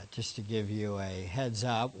just to give you a heads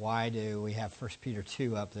up, why do we have 1 Peter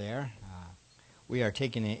 2 up there? We are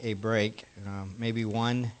taking a break, maybe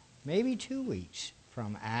 2 weeks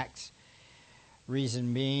from Acts.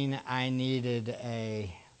 Reason being, I need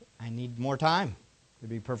more time, to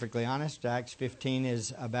be perfectly honest. Acts 15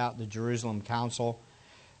 is about the Jerusalem Council.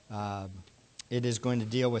 It is going to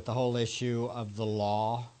deal with the whole issue of the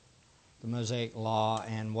law, the Mosaic Law,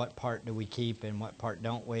 and what part do we keep and what part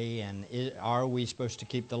don't we, and are we supposed to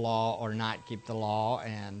keep the law or not keep the law,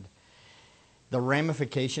 and the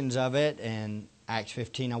ramifications of it. And Acts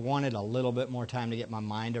 15, I wanted a little bit more time to get my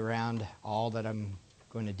mind around all that I'm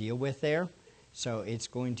going to deal with there. So it's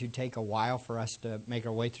going to take a while for us to make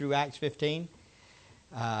our way through Acts 15.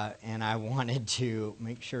 And I wanted to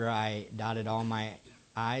make sure I dotted all my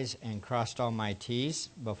I's and crossed all my T's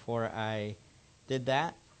before I did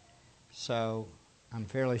that. So I'm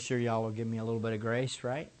fairly sure y'all will give me a little bit of grace,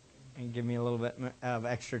 right? And give me a little bit of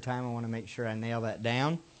extra time. I want to make sure I nail that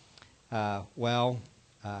down.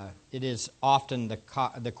 It is often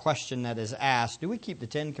the question that is asked, do we keep the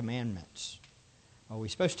Ten Commandments? Are we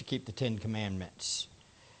supposed to keep the Ten Commandments?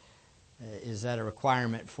 Is that a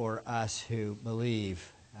requirement for us who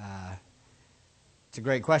believe? It's a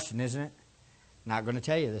great question, isn't it? Not going to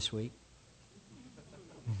tell you this week.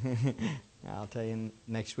 I'll tell you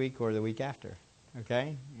next week or the week after,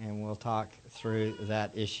 okay? And we'll talk through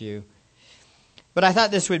that issue. But I thought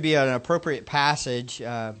this would be an appropriate passage.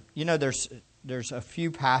 There's a few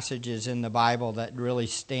passages in the Bible that really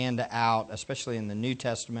stand out, especially in the New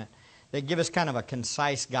Testament, that give us kind of a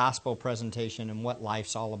concise gospel presentation and what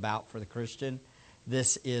life's all about for the Christian.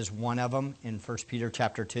 This is one of them in 1 Peter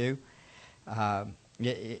chapter 2.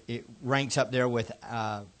 It ranks up there with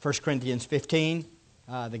 1 Corinthians 15,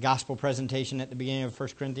 the gospel presentation at the beginning of 1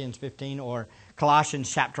 Corinthians 15, or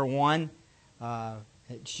Colossians chapter 1.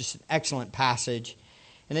 It's just an excellent passage.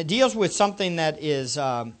 And it deals with something that is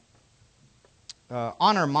on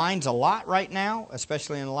our minds a lot right now,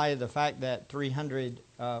 especially in light of the fact that 300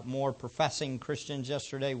 more professing Christians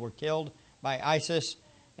yesterday were killed by ISIS,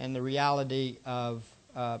 and the reality of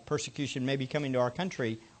persecution may be coming to our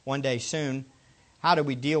country one day soon. How do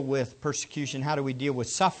we deal with persecution? How do we deal with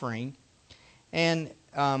suffering? And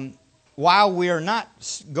while we are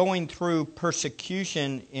not going through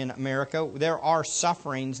persecution in America, there are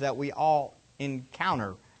sufferings that we all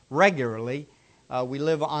encounter regularly. We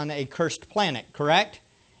live on a cursed planet, correct?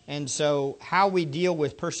 And so how we deal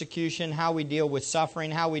with persecution, how we deal with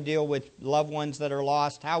suffering, how we deal with loved ones that are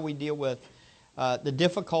lost, how we deal with the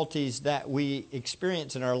difficulties that we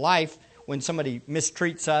experience in our life when somebody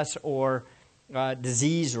mistreats us or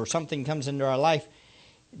disease or something comes into our life,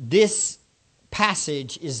 this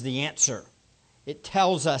passage is the answer. It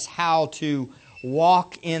tells us how to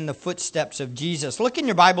walk in the footsteps of Jesus. Look in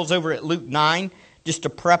your Bibles over at Luke 9, just to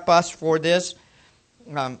prep us for this.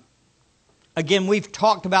 Again, we've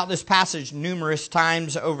talked about this passage numerous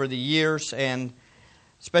times over the years, and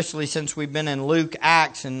especially since we've been in Luke,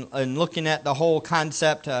 Acts, and looking at the whole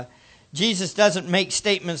concept. Jesus doesn't make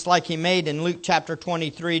statements like he made in Luke chapter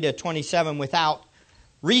 23 to 27 without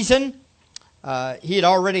reason. He had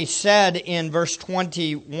already said in verse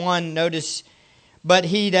 21, notice, but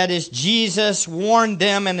he, that is Jesus, warned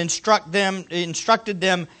them and instructed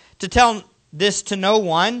them to tell this to no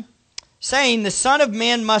one, saying, the Son of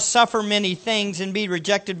Man must suffer many things and be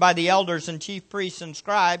rejected by the elders and chief priests and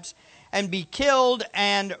scribes, and be killed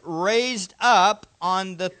and raised up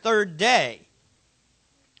on the third day.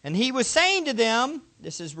 And he was saying to them,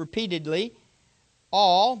 this is repeatedly,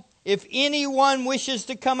 all, if anyone wishes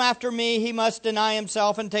to come after me, he must deny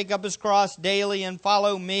himself and take up his cross daily and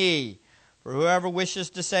follow me. For whoever wishes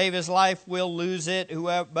to save his life will lose it,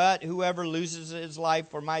 but whoever loses his life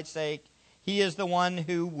for my sake, he is the one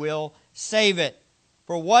who will save it.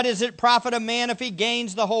 For what does it profit a man if he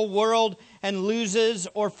gains the whole world and loses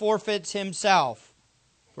or forfeits himself?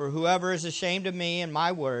 For whoever is ashamed of me and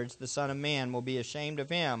my words, the Son of Man will be ashamed of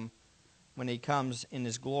him when he comes in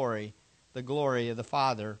his glory, the glory of the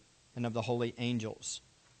Father and of the holy angels.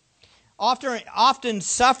 Often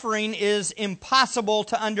suffering is impossible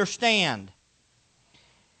to understand.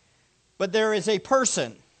 But there is a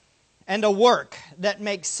person and a work that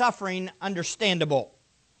makes suffering understandable.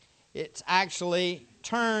 It actually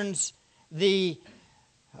turns the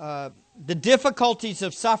difficulties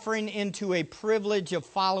of suffering into a privilege of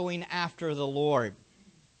following after the Lord.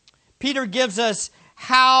 Peter gives us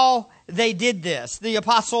how they did this. The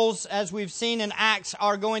apostles, as we've seen in Acts,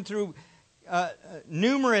 are going through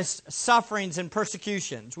numerous sufferings and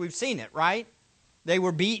persecutions. We've seen it, right? They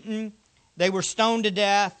were beaten, they were stoned to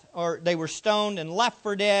death, or they were stoned and left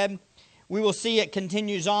for dead. We will see it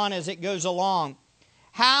continues on as it goes along.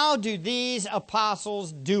 How do these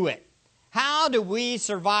apostles do it? How do we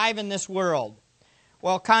survive in this world?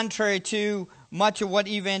 Well, contrary to much of what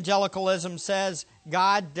evangelicalism says,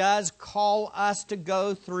 God does call us to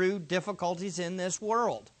go through difficulties in this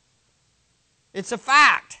world. It's a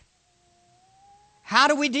fact. How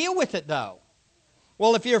do we deal with it, though?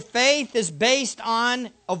 Well, if your faith is based on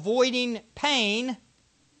avoiding pain,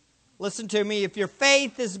 listen to me, if your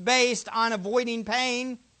faith is based on avoiding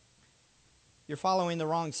pain, you're following the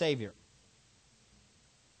wrong Savior.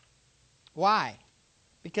 Why?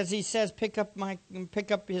 Because He says, pick up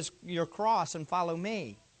your cross and follow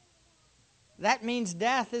me. That means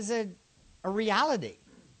death is a reality.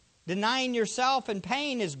 Denying yourself and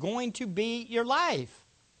pain is going to be your life.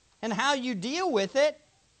 And how you deal with it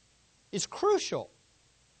is crucial.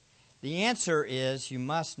 The answer is you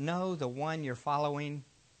must know the one you're following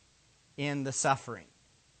in the suffering.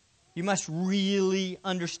 You must really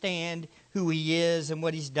understand who He is and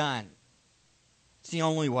what He's done. It's the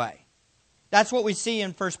only way. That's what we see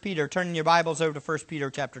in 1 Peter. Turning your Bibles over to 1 Peter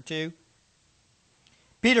chapter 2.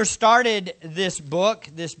 Peter started this book,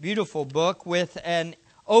 this beautiful book, with an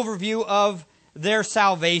overview of their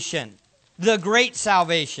salvation. The great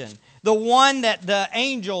salvation. The one that the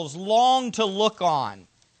angels long to look on.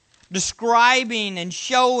 Describing and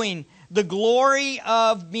showing the glory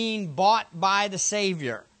of being bought by the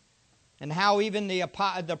Savior. And how even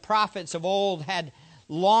the prophets of old had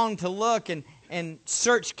longed to look and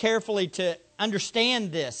search carefully to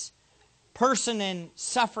understand this person and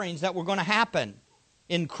sufferings that were going to happen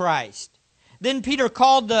in Christ. Then Peter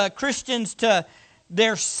called the Christians to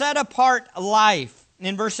their set-apart life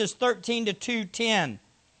in verses 13 to 2:10.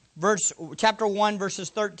 Chapter 1, verses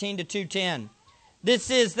 13 to 2:10.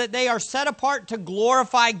 This is that they are set apart to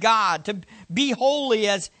glorify God, to be holy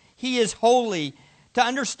as He is holy, to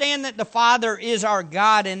understand that the Father is our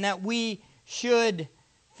God and that we should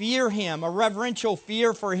fear Him, a reverential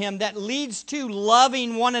fear for Him that leads to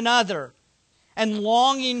loving one another and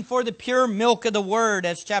longing for the pure milk of the Word,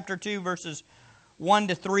 as chapter 2, verses 1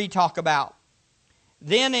 to 3 talk about.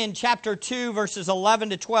 Then in chapter 2, verses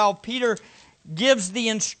 11 to 12, Peter gives the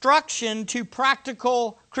instruction to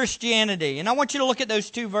practical Christianity. And I want you to look at those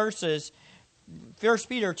two verses. 1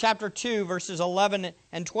 Peter chapter 2, verses 11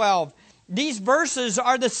 and 12. These verses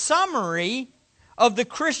are the summary of the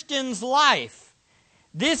Christian's life.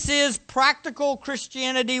 This is practical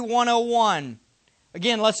Christianity 101.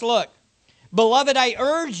 Again, let's look. Beloved, I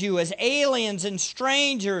urge you as aliens and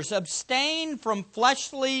strangers, abstain from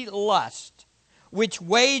fleshly lust, which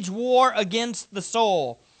wage war against the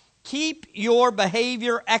soul. Keep your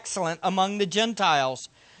behavior excellent among the Gentiles,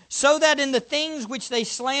 so that in the things which they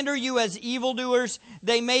slander you as evildoers,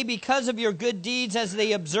 they may, because of your good deeds as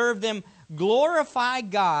they observe them, glorify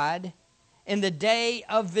God in the day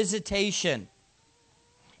of visitation.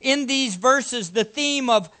 In these verses, the theme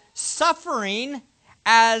of suffering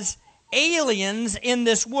as aliens in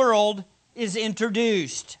this world is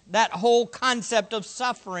introduced. That whole concept of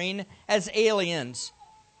suffering as aliens.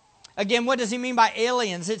 Again, what does he mean by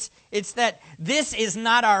aliens? It's that this is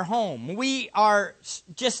not our home. We are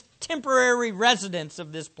just temporary residents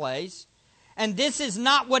of this place. And this is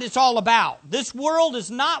not what it's all about. This world is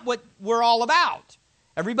not what we're all about.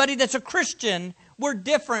 Everybody that's a Christian, we're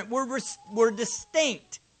different. We're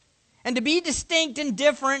distinct. And to be distinct and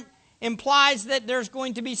different implies that there's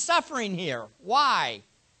going to be suffering here. Why?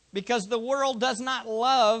 Because the world does not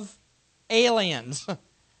love aliens,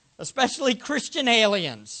 especially Christian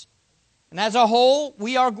aliens. And as a whole,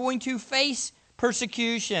 we are going to face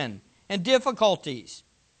persecution and difficulties.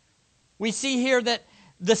 We see here that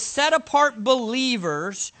the set-apart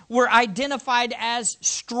believers were identified as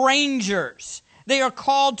strangers. They are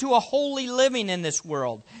called to a holy living in this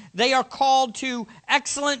world. They are called to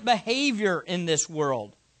excellent behavior in this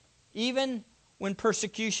world, even when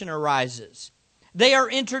persecution arises. They are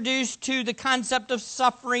introduced to the concept of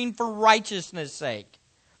suffering for righteousness' sake,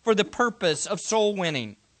 for the purpose of soul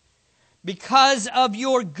winning. Because of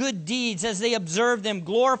your good deeds, as they observe them,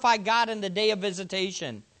 glorify God in the day of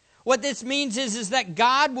visitation. What this means is that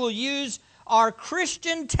God will use our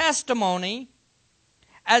Christian testimony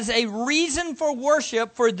as a reason for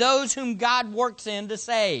worship for those whom God works in to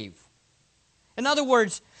save. In other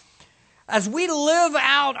words, as we live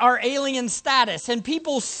out our alien status and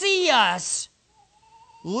people see us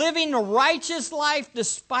living a righteous life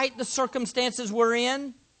despite the circumstances we're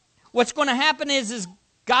in, what's going to happen is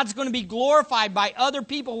God's going to be glorified by other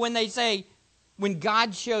people when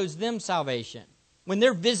God shows them salvation, when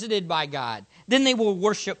they're visited by God, then they will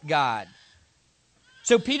worship God.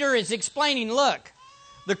 So Peter is explaining, look,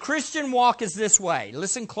 the Christian walk is this way.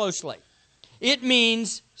 Listen closely. It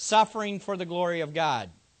means suffering for the glory of God.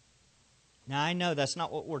 Now, I know that's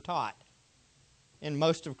not what we're taught in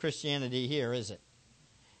most of Christianity here, is it?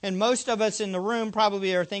 And most of us in the room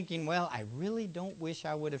probably are thinking, well, I really don't wish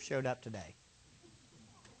I would have showed up today.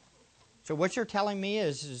 So what you're telling me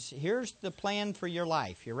is here's the plan for your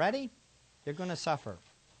life. You ready? You're going to suffer.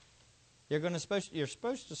 You're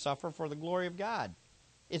supposed to suffer for the glory of God.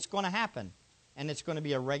 It's going to happen, and it's going to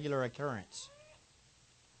be a regular occurrence.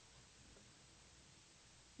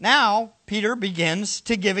 Now, Peter begins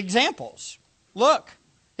to give examples. Look,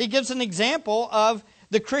 he gives an example of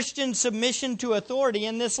the Christian submission to authority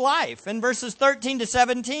in this life. In verses 13 to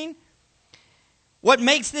 17, what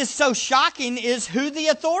makes this so shocking is who the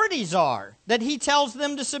authorities are that he tells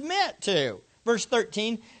them to submit to. Verse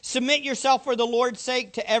 13, submit yourself for the Lord's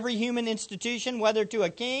sake to every human institution, whether to a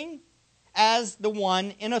king as the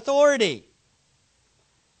one in authority.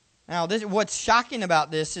 Now, what's shocking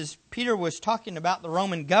about this is Peter was talking about the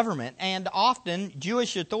Roman government and often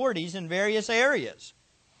Jewish authorities in various areas.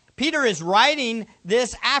 Peter is writing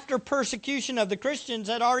this after persecution of the Christians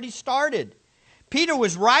had already started. Peter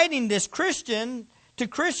was writing this to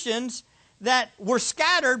Christians that were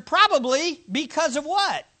scattered probably because of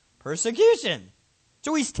what? Persecution.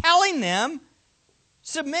 So he's telling them,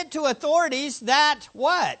 submit to authorities that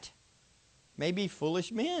what? May be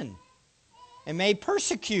foolish men and may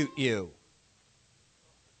persecute you.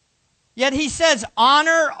 Yet he says,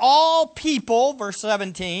 honor all people, verse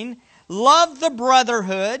 17, love the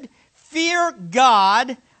brotherhood, fear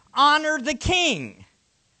God, honor the king.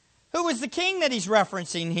 Who is the king that he's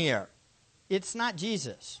referencing here? It's not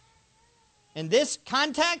Jesus. In this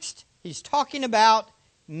context, he's talking about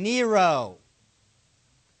Nero.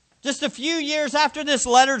 Just a few years after this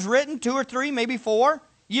letter's written, 2 or 3, maybe 4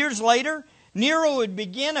 years later, Nero would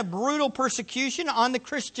begin a brutal persecution on the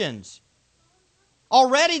Christians.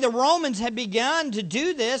 Already the Romans had begun to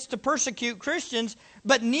do this, to persecute Christians,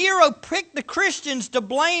 but Nero picked the Christians to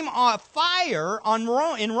blame fire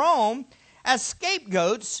in Rome as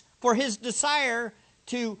scapegoats for his desire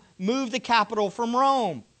to move the capital from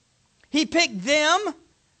Rome. He picked them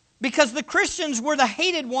because the Christians were the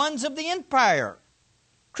hated ones of the empire.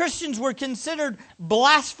 Christians were considered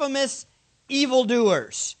blasphemous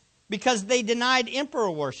evildoers because they denied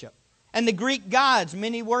emperor worship and the Greek gods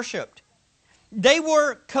many worshipped. They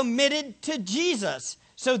were committed to Jesus,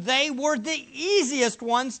 so they were the easiest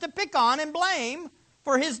ones to pick on and blame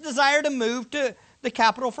for his desire to move to the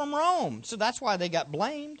capital from Rome. So that's why they got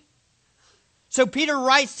blamed. So Peter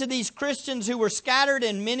writes to these Christians who were scattered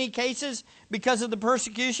in many cases because of the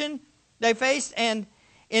persecution they faced. And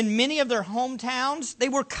in many of their hometowns, they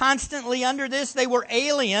were constantly under this. They were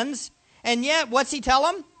aliens. And yet, what's he tell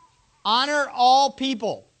them? Honor all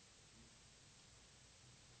people.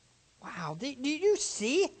 Wow, do you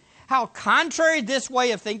see how contrary this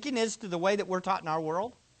way of thinking is to the way that we're taught in our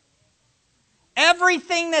world?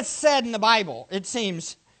 Everything that's said in the Bible, it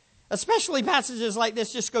seems, especially passages like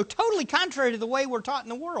this, just go totally contrary to the way we're taught in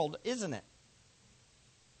the world, isn't it?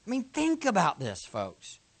 I mean, think about this,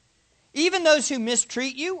 folks. Even those who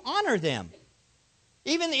mistreat you, honor them.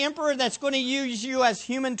 Even the emperor that's going to use you as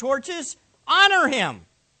human torches, honor him.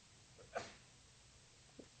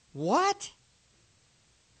 What?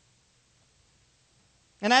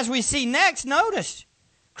 And as we see next, notice,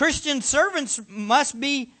 Christian servants must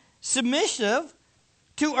be submissive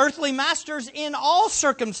to earthly masters in all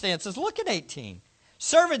circumstances. Look at 18.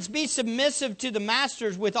 Servants, be submissive to the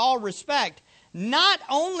masters with all respect, not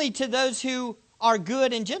only to those who are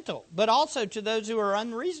good and gentle, but also to those who are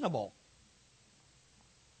unreasonable.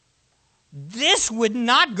 This would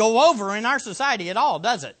not go over in our society at all,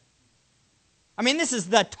 does it? I mean, this is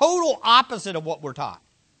the total opposite of what we're taught.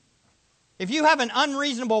 If you have an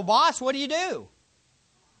unreasonable boss, what do?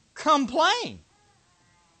 Complain.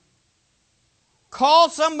 Call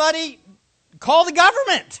somebody, call the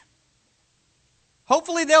government.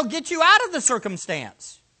 Hopefully they'll get you out of the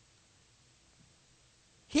circumstance.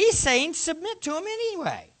 He's saying submit to him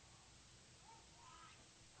anyway.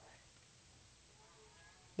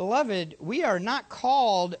 Beloved, we are not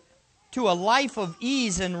called to a life of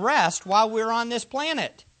ease and rest while we're on this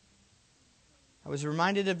planet. I was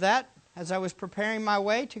reminded of that as I was preparing my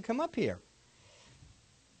way to come up here.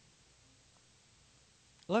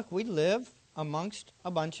 Look, we live amongst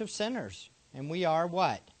a bunch of sinners. And we are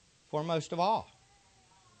what? Foremost of all.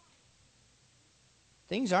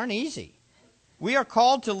 Things aren't easy. We are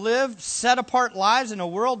called to live set-apart lives in a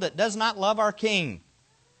world that does not love our King.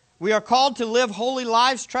 We are called to live holy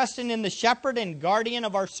lives trusting in the shepherd and guardian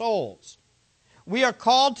of our souls. We are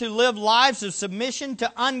called to live lives of submission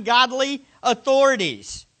to ungodly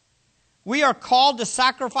authorities. We are called to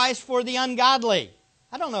sacrifice for the ungodly.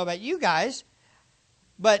 I don't know about you guys,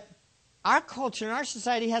 but our culture and our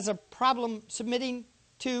society has a problem submitting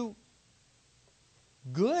to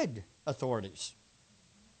good authorities,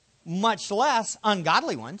 much less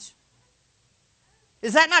ungodly ones.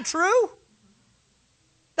 Is that not true?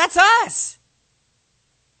 That's us.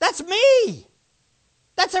 That's me.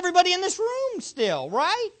 That's everybody in this room still,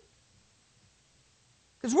 right?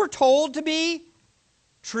 Because we're told to be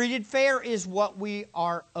treated fair is what we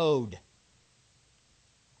are owed.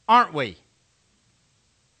 Aren't we?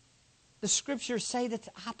 The Scriptures say that's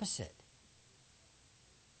the opposite.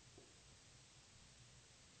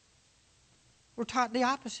 We're taught the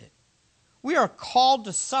opposite. We are called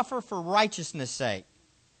to suffer for righteousness' sake.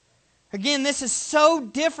 Again, this is so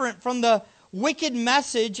different from the wicked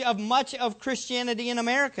message of much of Christianity in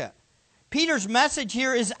America. Peter's message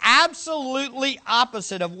here is absolutely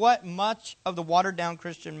opposite of what much of the watered-down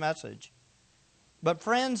Christian message. But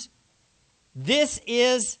friends, this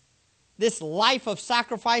life of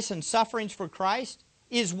sacrifice and sufferings for Christ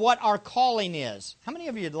is what our calling is. How many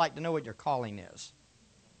of you would like to know what your calling is?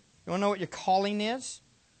 You want to know what your calling is?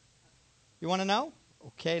 You want to know?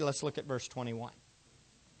 Okay, let's look at verse 21.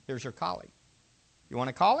 Here's your calling. You want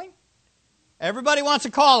a calling? Everybody wants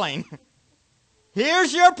a calling.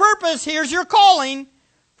 Here's your purpose. Here's your calling.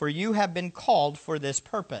 For you have been called for this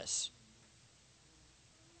purpose.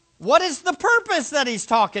 What is the purpose that he's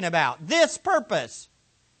talking about? This purpose.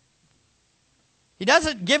 He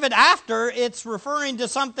doesn't give it after. It's referring to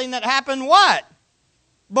something that happened what?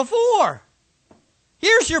 Before.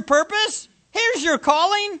 Here's your purpose. Here's your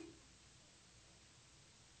calling.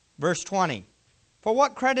 Verse 20. For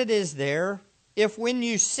what credit is there if when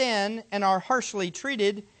you sin and are harshly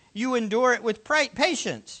treated, you endure it with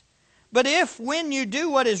patience? But if when you do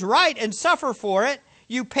what is right and suffer for it,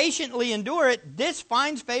 you patiently endure it, this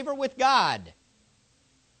finds favor with God.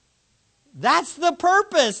 That's the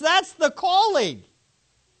purpose. That's the calling.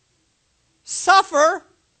 Suffer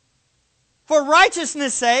for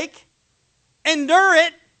righteousness' sake. Endure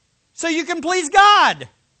it so you can please God.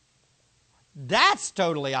 That's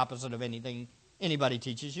totally opposite of anything anybody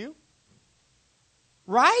teaches you.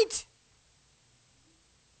 Right?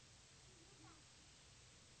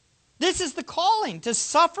 This is the calling, to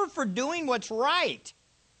suffer for doing what's right.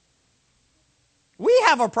 We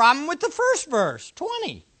have a problem with the first verse,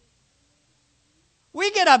 20.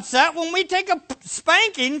 We get upset when we take a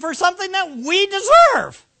spanking for something that we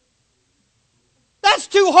deserve. That's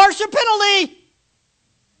too harsh a penalty.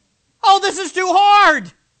 Oh, this is too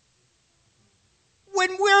hard.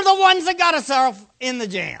 When we're the ones that got ourselves in the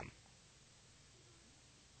jam.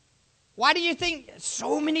 Why do you think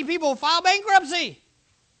so many people file bankruptcy?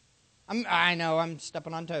 I know, I'm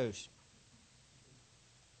stepping on toes.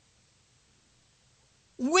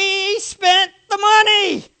 We spent the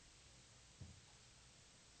money.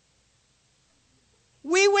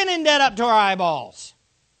 We went in debt up to our eyeballs.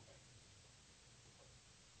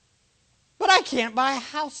 But I can't buy a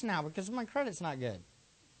house now because my credit's not good.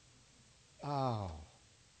 Oh.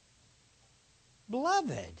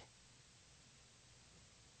 Beloved.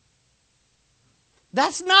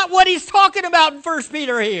 That's not what he's talking about in 1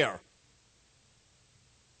 Peter here.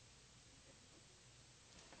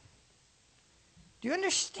 Do you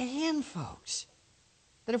understand, folks,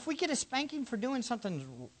 that if we get a spanking for doing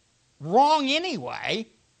something wrong anyway,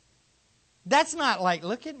 that's not like,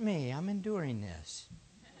 look at me, I'm enduring this.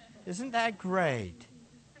 Isn't that great?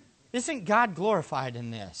 Isn't God glorified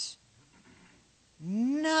in this?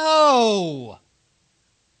 No.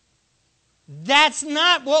 That's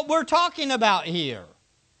not what we're talking about here.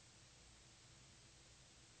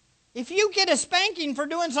 If you get a spanking for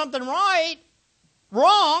doing something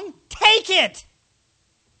wrong, take it.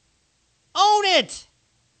 Own it.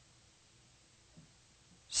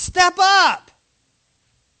 Step up.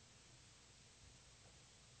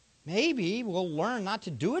 Maybe we'll learn not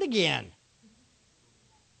to do it again.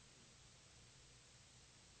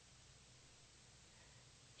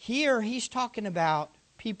 Here he's talking about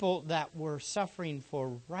people that were suffering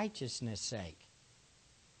for righteousness' sake.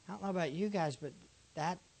 I don't know about you guys, but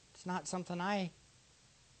that's not something I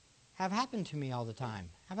have happen to me all the time.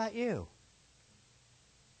 How about you?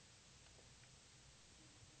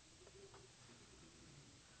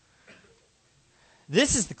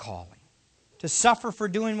 This is the calling, to suffer for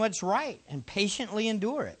doing what's right and patiently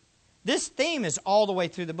endure it. This theme is all the way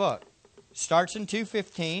through the book. Starts in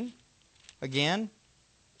 2:15. Again,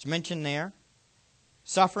 it's mentioned there.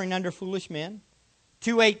 Suffering under foolish men.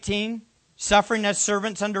 2:18, suffering as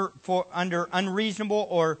servants under unreasonable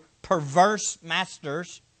or perverse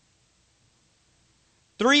masters.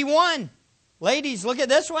 3:1, ladies, look at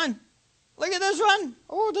this one. Look at this one.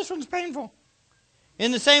 Oh, this one's painful.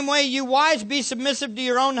 In the same way, you wives, be submissive to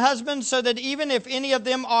your own husbands, so that even if any of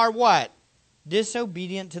them are what?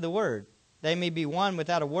 Disobedient to the word, they may be won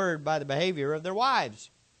without a word by the behavior of their wives.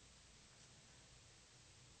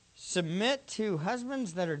 Submit to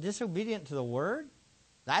husbands that are disobedient to the word?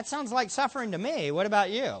 That sounds like suffering to me. What about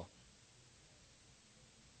you?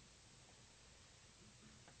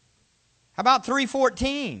 How about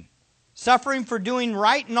 3:14? Suffering for doing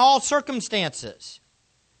right in all circumstances.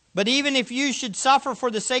 But even if you should suffer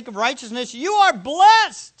for the sake of righteousness, you are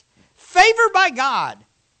blessed, favored by God.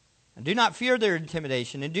 And do not fear their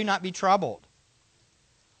intimidation, and do not be troubled.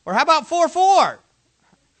 Or how about 4:4?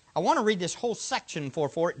 I want to read this whole section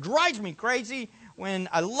 4:4. It drives me crazy when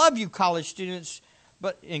I love you college students,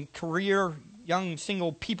 but in career, young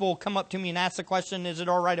single people come up to me and ask the question, is it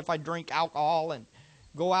all right if I drink alcohol and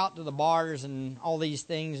go out to the bars and all these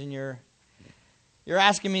things, and you're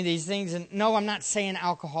asking me these things, and no, I'm not saying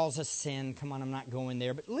alcohol's a sin. Come on, I'm not going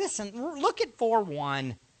there. But listen, look at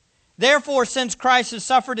 4:1. Therefore, since Christ has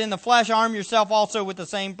suffered in the flesh, arm yourself also with the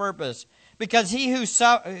same purpose. Because he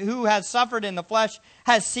who has suffered in the flesh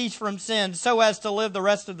has ceased from sin, so as to live the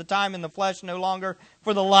rest of the time in the flesh no longer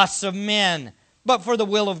for the lusts of men, but for the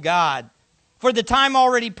will of God. For the time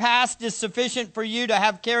already past is sufficient for you to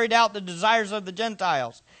have carried out the desires of the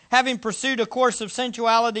Gentiles, having pursued a course of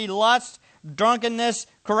sensuality, lust, drunkenness,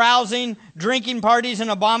 carousing, drinking parties, and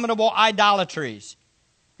abominable idolatries.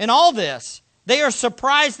 In all this, they are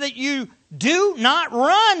surprised that you do not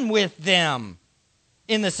run with them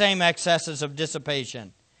in the same excesses of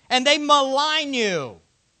dissipation, and they malign you.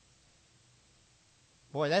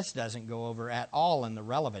 Boy, this doesn't go over at all in the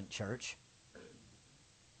relevant church,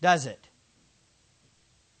 does it?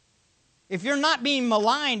 If you're not being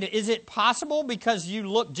maligned, is it possible because you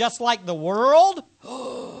look just like the world?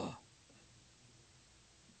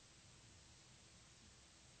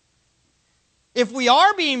 If we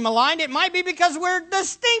are being maligned, it might be because we're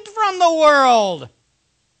distinct from the world.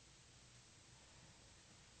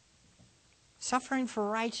 Suffering for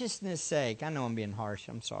righteousness' sake. I know I'm being harsh.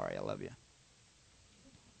 I'm sorry. I love you.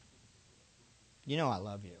 You know I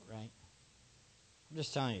love you, right? I'm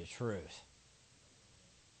just telling you the truth.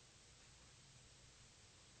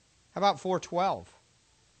 How about 4:12?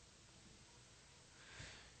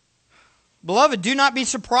 Beloved, do not be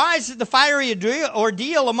surprised at the fiery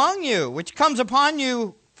ordeal among you, which comes upon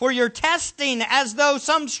you for your testing, as though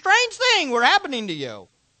some strange thing were happening to you.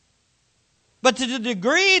 But to the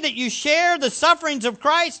degree that you share the sufferings of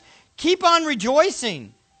Christ, keep on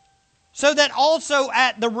rejoicing, so that also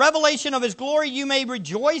at the revelation of His glory you may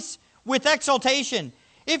rejoice with exultation.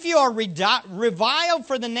 If you are reviled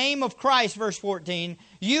for the name of Christ, verse 14,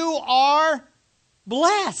 you are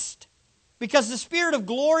blessed, because the Spirit of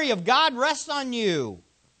glory of God rests on you.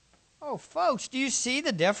 Oh, folks, do you see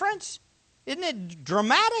the difference? Isn't it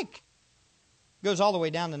dramatic? Goes all the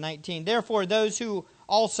way down to 19. Therefore, those who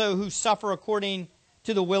suffer according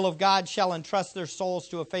to the will of God shall entrust their souls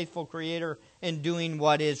to a faithful Creator in doing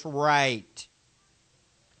what is right.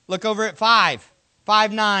 Look over at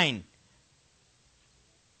 5:9.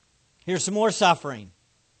 Here's some more suffering.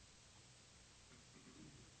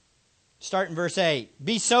 Start in verse 8.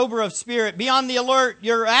 Be sober of spirit. Be on the alert.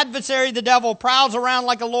 Your adversary, the devil, prowls around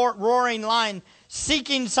like a roaring lion,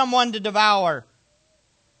 seeking someone to devour.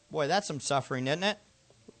 Boy, that's some suffering, isn't it?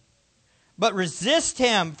 But resist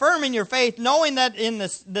him, firm in your faith, knowing that in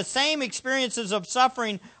the same experiences of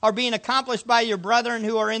suffering are being accomplished by your brethren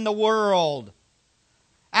who are in the world.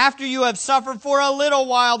 After you have suffered for a little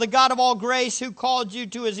while, the God of all grace, who called you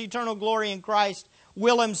to His eternal glory in Christ,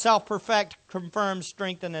 will Himself perfect, confirm,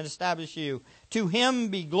 strengthen, and establish you. To Him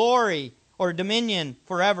be glory or dominion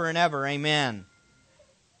forever and ever. Amen.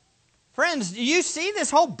 Friends, do you see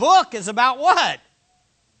this whole book is about what?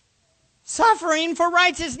 Suffering for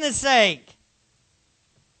righteousness' sake.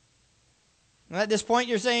 And at this point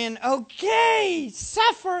you're saying, okay,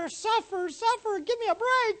 suffer, give me a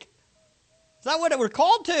break. Is that what we're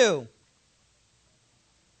called to?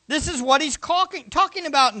 This is what he's talking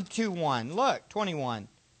about in 2:1. Look, 21.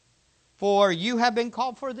 For you have been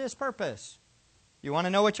called for this purpose. You want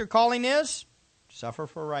to know what your calling is? Suffer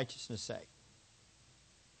for righteousness' sake.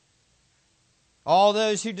 All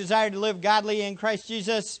those who desire to live godly in Christ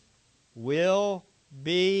Jesus will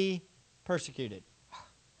be persecuted.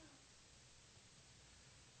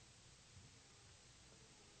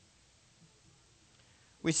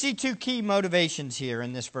 We see two key motivations here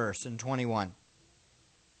in this verse in 21.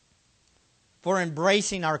 For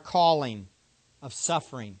embracing our calling of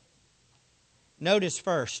suffering. Notice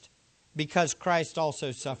first, because Christ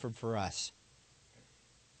also suffered for us.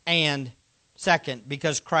 And Second,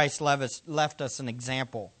 because Christ left us an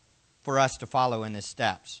example for us to follow in His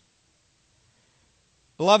steps.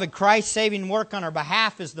 Beloved, Christ's saving work on our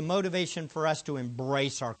behalf is the motivation for us to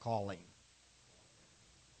embrace our calling.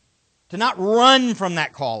 To not run from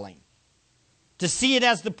that calling. To see it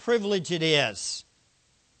as the privilege it is.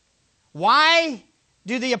 Why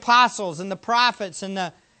do the apostles and the prophets and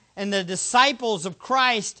the disciples of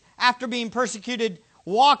Christ, after being persecuted,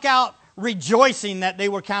 walk out rejoicing that they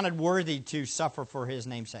were counted worthy to suffer for His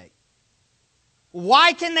name's sake?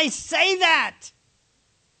 Why can they say that?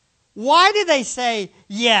 Why do they say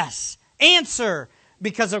yes? Answer,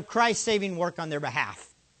 because of Christ's saving work on their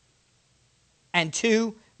behalf. And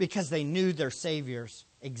two, because they knew their Savior's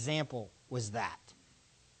example was that.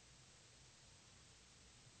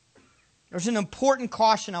 There's an important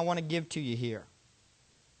caution I want to give to you here.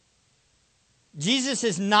 Jesus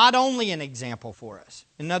is not only an example for us.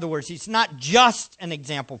 In other words, He's not just an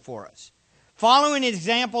example for us. Following His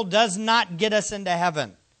example does not get us into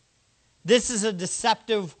heaven. This is a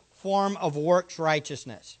deceptive form of works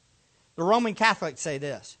righteousness. The Roman Catholics say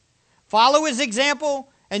this: follow His example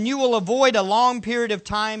and you will avoid a long period of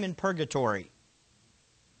time in purgatory.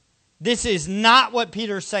 This is not what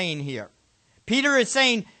Peter's saying here. Peter is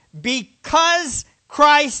saying, because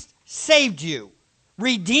Christ saved you,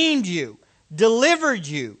 redeemed you, delivered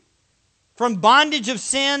you from bondage of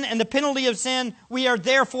sin and the penalty of sin, we are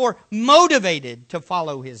therefore motivated to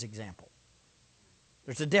follow His example.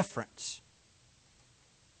 There's a difference.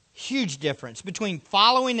 Huge difference between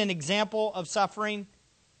following an example of suffering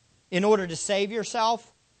in order to save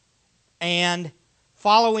yourself and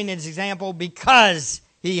following His example because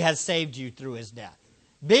He has saved you through His death.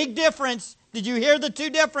 Big difference. Did you hear the two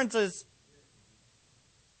differences?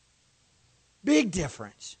 Big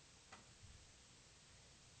difference.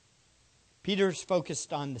 Peter's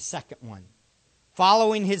focused on the second one.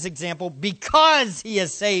 Following His example because He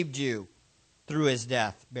has saved you through His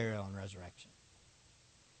death, burial, and resurrection.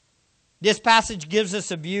 This passage gives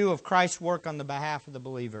us a view of Christ's work on the behalf of the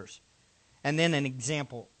believers. And then an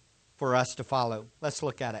example for us to follow. Let's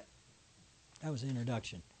look at it. That was the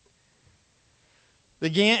introduction.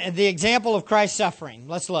 The example of Christ's suffering.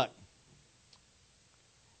 Let's look.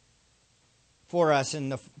 For us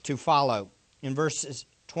to follow in verses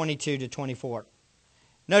 22 to 24.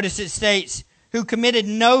 Notice it states, who committed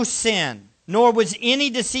no sin, nor was any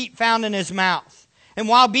deceit found in His mouth. And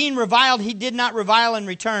while being reviled, He did not revile in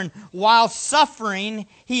return. While suffering,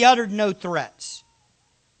 He uttered no threats,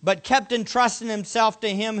 but kept entrusting Himself to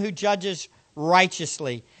Him who judges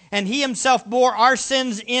righteously. And He Himself bore our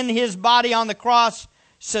sins in His body on the cross,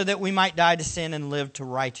 so that we might die to sin and live to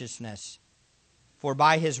righteousness. For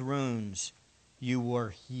by His wounds you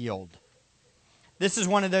were healed. This is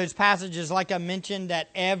one of those passages, like I mentioned, that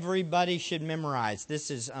everybody should memorize.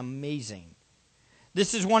 This is amazing.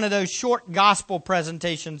 This is one of those short gospel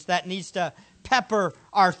presentations that needs to pepper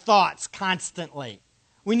our thoughts constantly.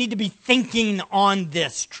 We need to be thinking on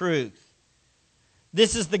this truth.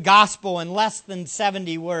 This is the gospel in less than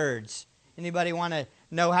 70 words. Anybody want to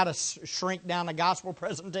know how to shrink down a gospel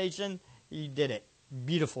presentation? You did it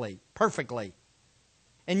beautifully, perfectly.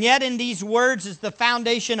 And yet in these words is the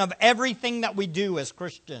foundation of everything that we do as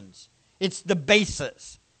Christians. It's the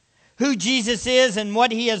basis. Who Jesus is and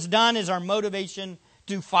what He has done is our motivation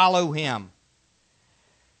to follow Him.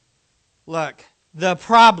 Look, the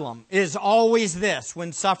problem is always this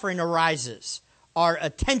when suffering arises. Our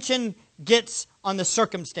attention gets on the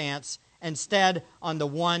circumstance instead on the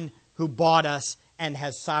one who bought us and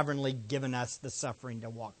has sovereignly given us the suffering to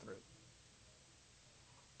walk through.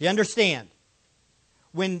 Do you understand?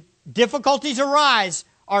 When difficulties arise,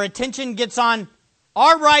 our attention gets on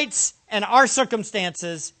our rights and our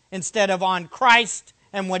circumstances instead of on Christ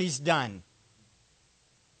and what He's done.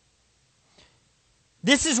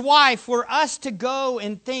 This is why for us to go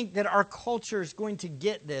and think that our culture is going to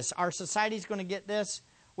get this, our society is going to get this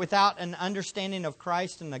without an understanding of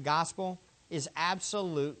Christ and the gospel is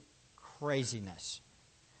absolute craziness.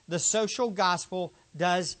 The social gospel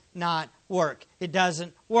does not work. It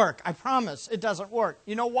doesn't work. I promise it doesn't work.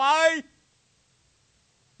 You know why?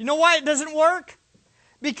 You know why it doesn't work?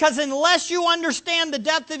 Because unless you understand the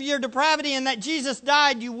depth of your depravity and that Jesus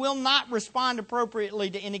died, you will not respond appropriately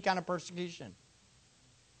to any kind of persecution.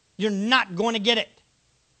 You're not going to get it.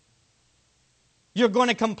 You're going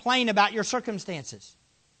to complain about your circumstances.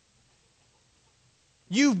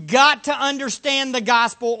 You've got to understand the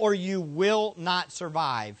gospel or you will not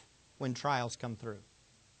survive when trials come through.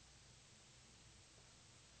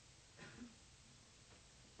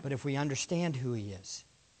 But if we understand who He is,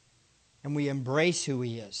 and we embrace who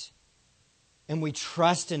He is, and we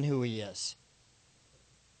trust in who He is,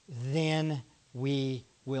 then we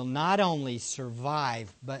will not only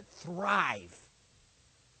survive, but thrive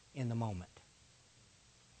in the moment.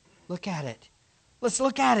 Look at it. Let's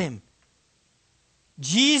look at him.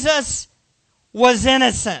 Jesus was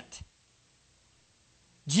innocent.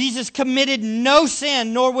 Jesus committed no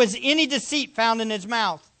sin, nor was any deceit found in his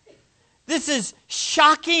mouth. This is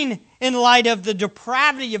shocking in light of the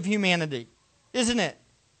depravity of humanity, isn't it?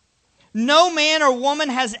 No man or woman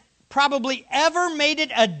has probably ever made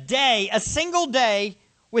it a single day,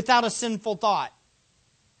 without a sinful thought.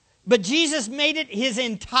 But Jesus made it his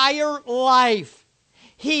entire life.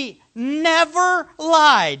 He never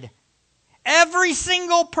lied. Every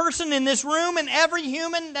single person in this room and every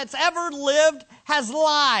human that's ever lived has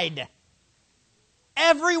lied.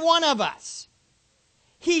 Every one of us.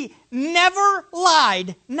 He never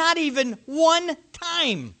lied, not even one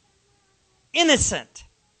time. Innocent.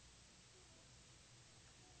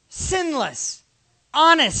 Sinless.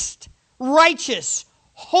 Honest. Righteous.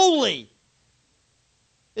 Holy.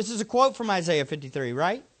 This is a quote from Isaiah 53,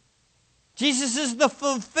 right? Jesus is the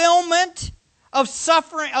fulfillment of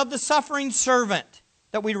the suffering servant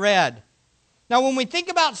that we read. Now, when we think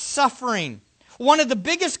about suffering, one of the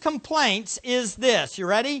biggest complaints is this. You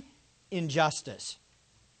ready? Injustice.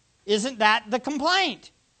 Isn't that the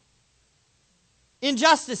complaint?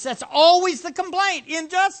 Injustice. That's always the complaint.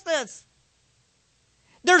 Injustice.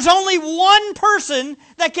 There's only one person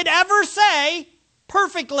that could ever say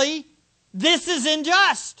perfectly, this is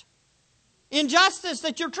unjust. Injustice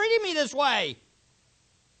that you're treating me this way.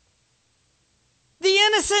 The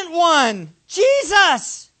innocent one,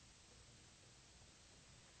 Jesus.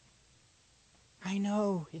 I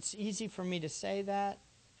know it's easy for me to say that,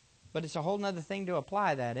 but it's a whole other thing to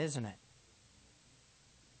apply that, isn't it?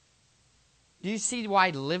 Do you see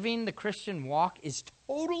why living the Christian walk is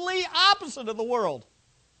totally opposite of the world?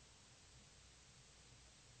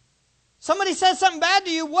 Somebody says something bad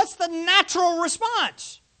to you, what's the natural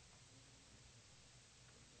response?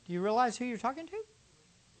 Do you realize who you're talking to?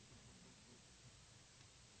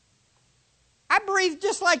 I breathe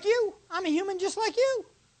just like you. I'm a human just like you.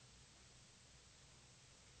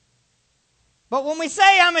 But when we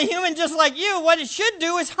say I'm a human just like you, what it should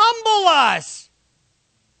do is humble us.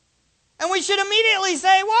 And we should immediately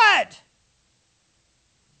say what?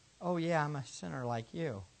 Oh yeah, I'm a sinner like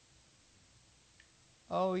you.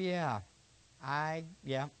 Oh yeah. Might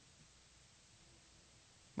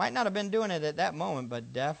not have been doing it at that moment,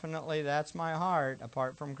 but definitely that's my heart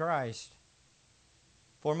apart from Christ.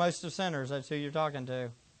 Foremost of sinners, that's who you're talking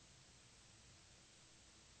to.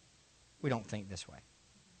 We don't think this way.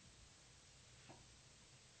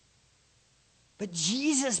 But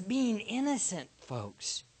Jesus being innocent,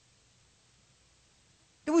 folks.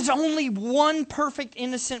 There was only one perfect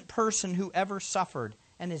innocent person who ever suffered,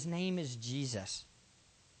 and his name is Jesus.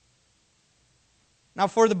 Now,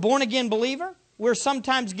 for the born-again believer, we're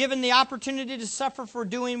sometimes given the opportunity to suffer for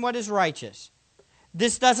doing what is righteous.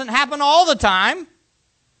 This doesn't happen all the time,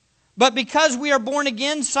 but because we are born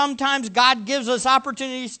again, sometimes God gives us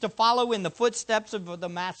opportunities to follow in the footsteps of the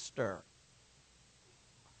Master.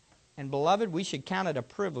 And beloved, we should count it a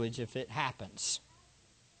privilege if it happens.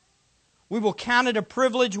 We will count it a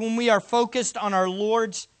privilege when we are focused on our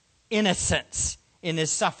Lord's innocence in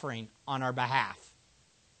His suffering on our behalf.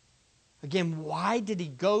 Again, why did He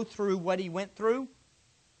go through what He went through?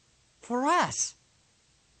 For us.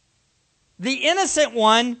 The innocent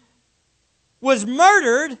one was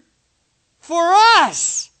murdered for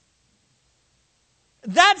us.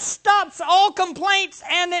 That stops all complaints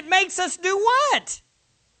and it makes us do what?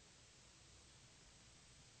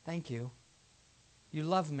 Thank you. You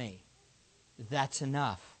love me. That's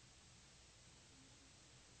enough.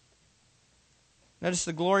 Notice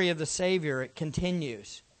the glory of the Savior. It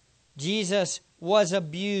continues. Jesus was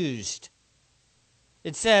abused.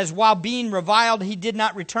 It says, while being reviled, He did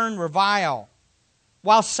not return revile.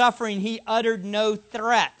 While suffering, He uttered no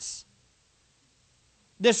threats.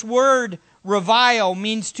 This word revile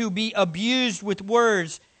means to be abused with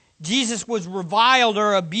words. Jesus was reviled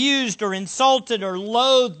or abused or insulted or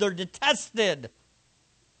loathed or detested.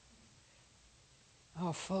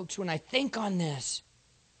 Oh, folks, when I think on this,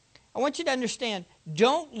 I want you to understand,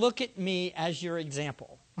 don't look at me as your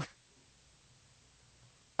example.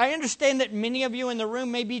 I understand that many of you in the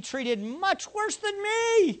room may be treated much worse than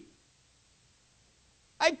me.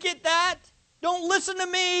 I get that. Don't listen to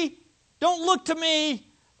me. Don't look to me.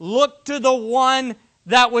 Look to the one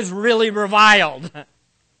that was really reviled.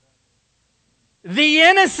 The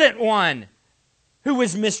innocent one who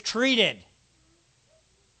was mistreated.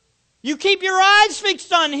 You keep your eyes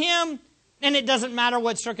fixed on Him, and it doesn't matter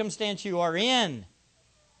what circumstance you are in.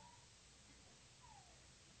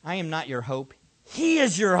 I am not your hope. He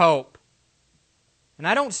is your hope. And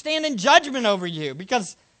I don't stand in judgment over you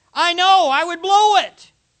because I know I would blow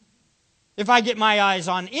it if I get my eyes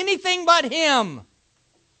on anything but Him.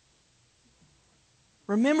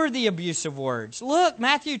 Remember the abusive words. Look,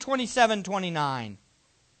 Matthew 27:29.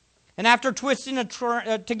 And after twisting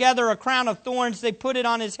together a crown of thorns, they put it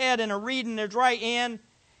on His head and a reed in His right hand.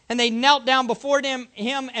 And they knelt down before him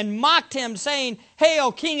and mocked Him, saying,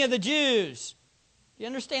 "Hail, King of the Jews!" Do you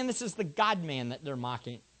understand this is the God-man that they're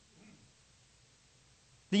mocking?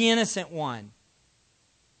 The innocent one.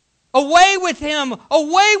 Away with Him!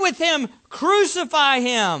 Away with Him! Crucify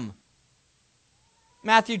Him!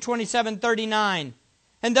 Matthew 27:39.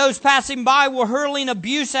 And those passing by were hurling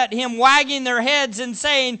abuse at Him, wagging their heads and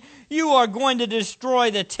saying, "You are going to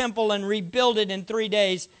destroy the temple and rebuild it in 3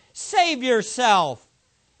 days. Save yourself.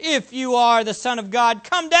 If you are the Son of God,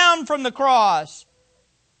 come down from the cross."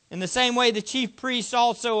 In the same way, the chief priests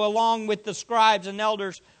also, along with the scribes and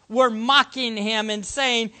elders, were mocking Him and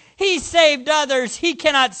saying, "He saved others. He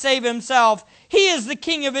cannot save Himself. He is the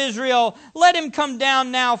King of Israel. Let Him come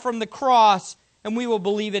down now from the cross, and we will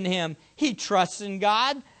believe in Him. He trusts in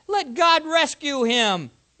God. Let God rescue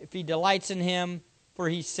Him, if He delights in Him, for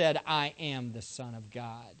He said, 'I am the Son of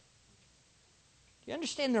God.'" Do you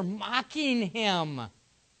understand? They're mocking Him.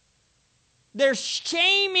 They're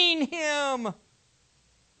shaming Him.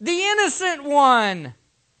 The innocent one.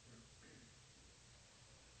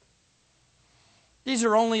 These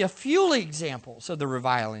are only a few examples of the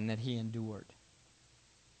reviling that He endured.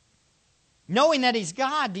 Knowing that He's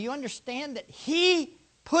God, do you understand that He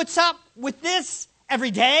puts up with this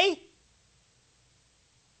every day?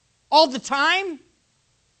 All the time?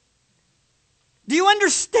 Do you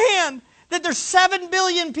understand that there's 7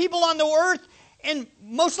 billion people on the earth, and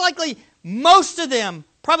most likely most of them,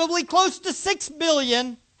 probably close to 6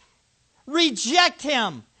 billion, reject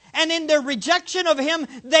Him. And in their rejection of Him,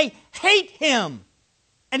 they hate Him.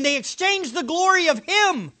 And they exchange the glory of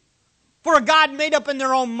Him for a God made up in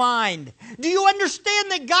their own mind. Do you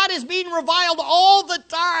understand that God is being reviled all the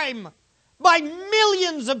time by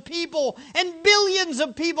millions of people and billions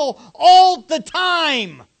of people all the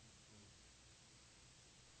time?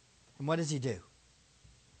 And what does He do?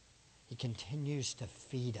 He continues to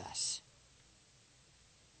feed us.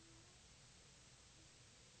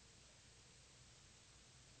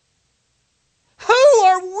 Who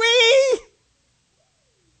are we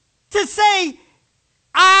to say,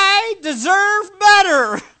 "I deserve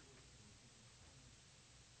better"?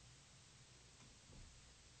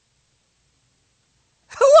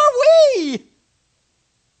 Who are we?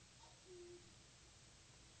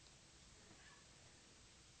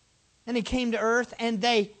 And He came to earth and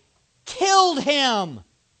they killed Him.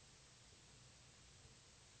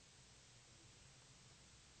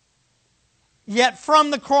 Yet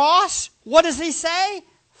from the cross, what does He say?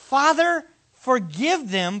 "Father, forgive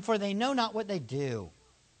them, for they know not what they do."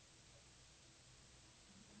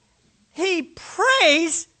 He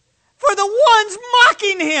prays for the ones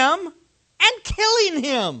mocking Him and killing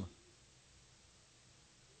Him.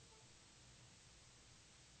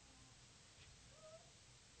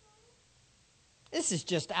 This is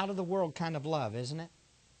just out of the world kind of love, isn't it?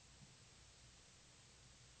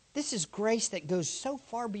 This is grace that goes so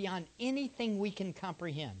far beyond anything we can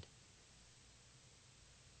comprehend.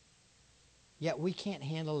 Yet we can't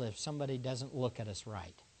handle it if somebody doesn't look at us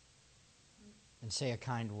right and say a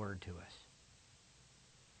kind word to us.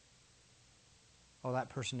 "Oh, that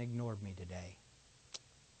person ignored me today.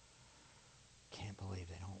 Can't believe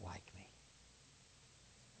they don't like me."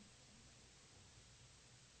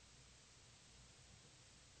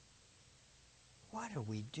 What are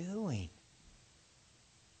we doing?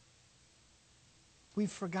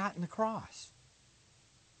 We've forgotten the cross.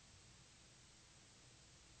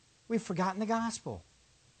 We've forgotten the gospel.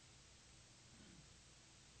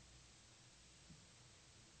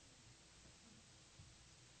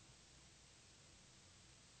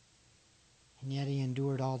 And yet He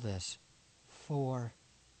endured all this for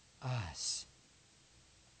us.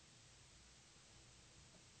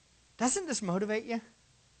 Doesn't this motivate you?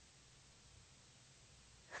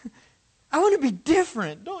 I want to be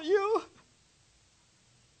different, don't you?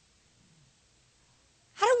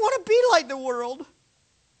 I don't want to be like the world.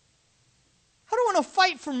 I don't want to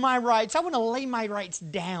fight for my rights. I want to lay my rights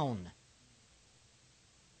down.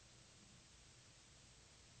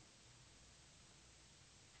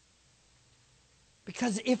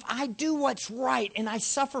 Because if I do what's right and I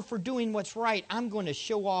suffer for doing what's right, I'm going to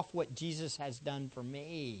show off what Jesus has done for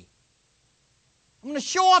me. I'm going to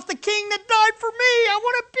show off the King that died for me. I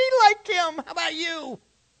want to be like Him. How about you?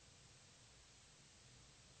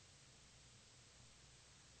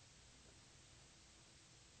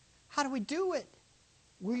 How do we do it?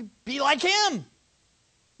 We be like Him.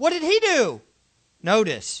 What did He do?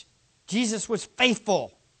 Notice, Jesus was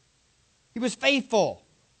faithful. He was faithful.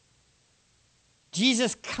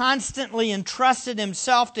 Jesus constantly entrusted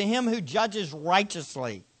Himself to Him who judges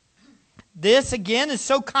righteously. This, again, is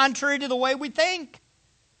so contrary to the way we think.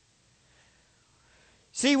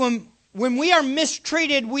 See, when we are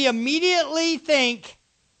mistreated, we immediately think,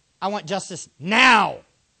 I want justice now.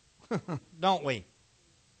 Don't we?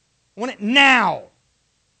 I want it now.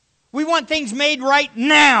 We want things made right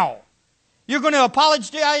now. You're going to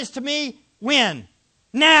apologize to me when?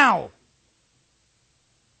 Now.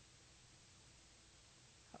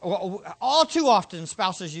 All too often,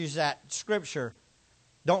 spouses use that scripture.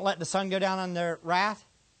 Don't let the sun go down on their wrath,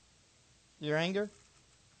 your anger.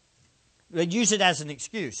 They use it as an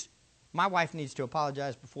excuse. My wife needs to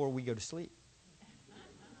apologize before we go to sleep.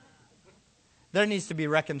 There needs to be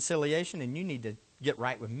reconciliation, and you need to get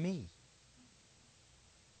right with me.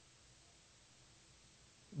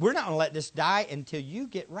 We're not going to let this die until you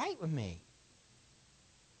get right with me.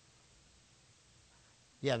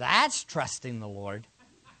 Yeah, that's trusting the Lord.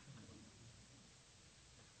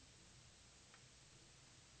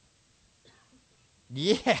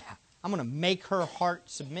 Yeah, I'm going to make her heart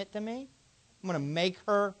submit to me. I'm going to make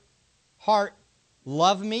her heart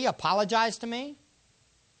love me, apologize to me.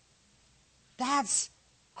 That's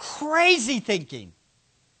crazy thinking.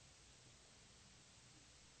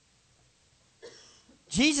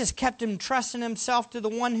 Jesus kept entrusting Himself to the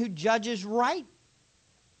one who judges right.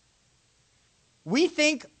 We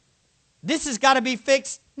think this has got to be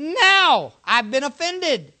fixed now. I've been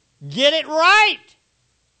offended. Get it right.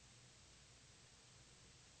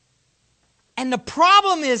 And the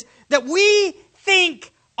problem is that we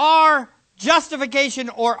think our justification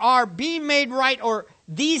or our being made right or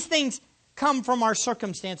these things come from our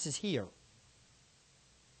circumstances here.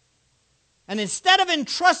 And instead of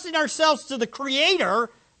entrusting ourselves to the Creator,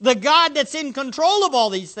 the God that's in control of all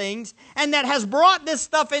these things and that has brought this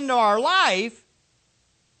stuff into our life,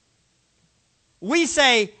 we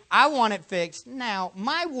say, I want it fixed now,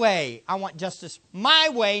 my way. I want justice my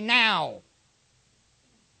way now.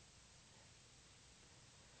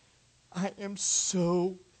 I am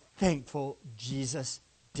so thankful Jesus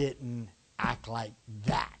didn't act like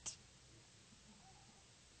that.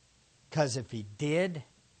 Because if He did,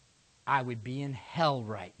 I would be in hell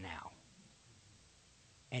right now.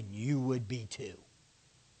 And you would be too.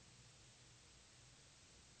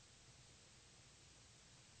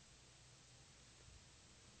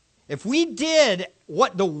 If we did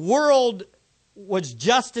what the world was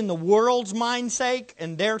just in the world's mind's sake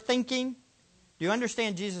and their thinking, do you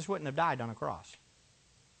understand Jesus wouldn't have died on a cross?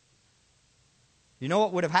 You know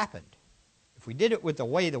what would have happened? If we did it with the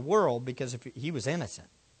way of the world, because if He was innocent,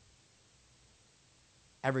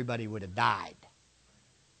 everybody would have died.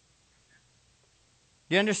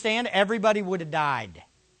 Do you understand? Everybody would have died.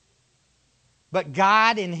 But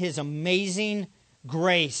God, in His amazing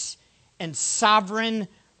grace and sovereign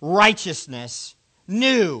righteousness,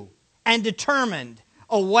 knew and determined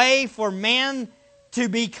a way for man to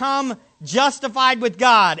become justified with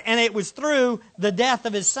God, and it was through the death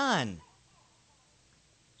of His Son.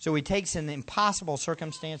 So He takes in impossible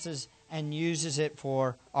circumstances and uses it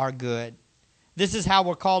for our good. This is how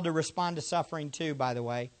we're called to respond to suffering too, by the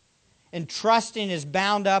way. And trusting is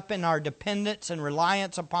bound up in our dependence and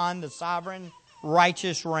reliance upon the sovereign,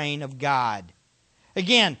 righteous reign of God.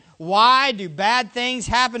 Again, why do bad things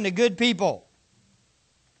happen to good people?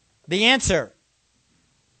 The answer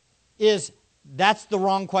is that's the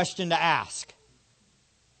wrong question to ask.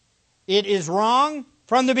 It is wrong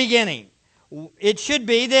from the beginning. It should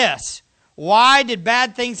be this. Why did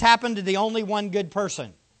bad things happen to the only one good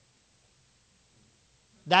person?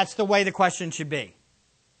 That's the way the question should be.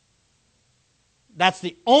 That's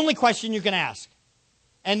the only question you can ask.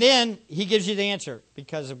 And then He gives you the answer.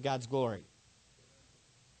 Because of God's glory.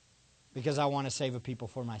 Because I want to save a people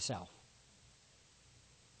for myself.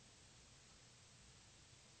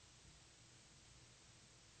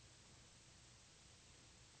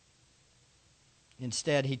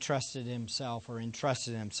 Instead, He trusted Himself or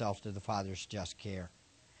entrusted Himself to the Father's just care.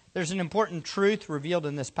 There's an important truth revealed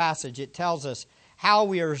in this passage. It tells us how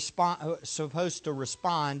we are supposed to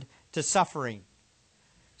respond to suffering.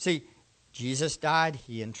 See, Jesus died.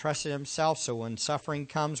 He entrusted Himself. So when suffering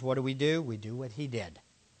comes, what do? We do what He did.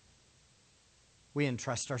 We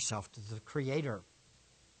entrust ourselves to the Creator.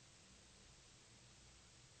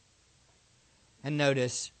 And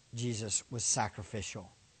notice, Jesus was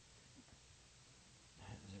sacrificial.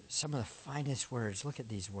 Some of the finest words. Look at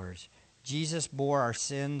these words. Jesus bore our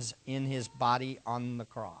sins in His body on the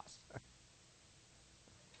cross.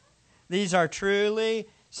 These are truly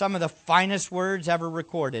some of the finest words ever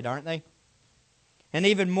recorded, aren't they? And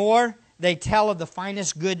even more, they tell of the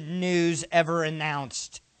finest good news ever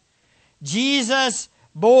announced. Jesus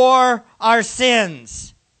bore our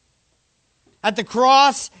sins. At the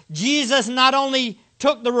cross, Jesus not only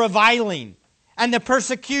took the reviling and the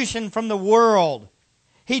persecution from the world,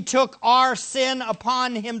 He took our sin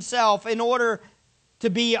upon Himself in order to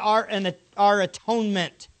be our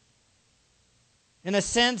atonement. In a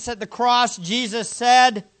sense, at the cross, Jesus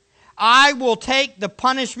said, I will take the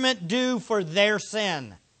punishment due for their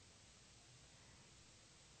sin.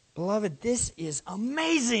 Beloved, this is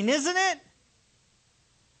amazing, isn't it?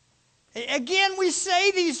 Again, we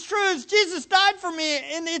say these truths. Jesus died for me,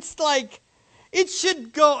 and it's like, it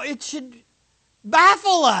should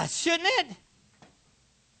baffle us, shouldn't it?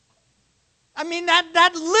 I mean,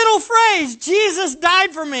 that little phrase, Jesus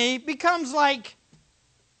died for me, becomes like,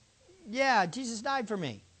 yeah, Jesus died for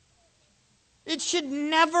me. It should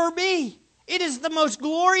never be. It is the most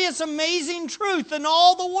glorious, amazing truth in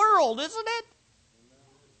all the world, isn't it?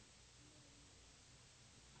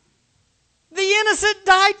 The innocent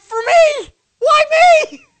died for me. Why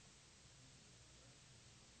me?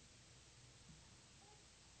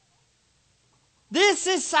 This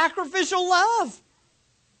is sacrificial love.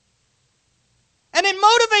 And it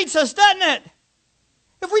motivates us, doesn't it?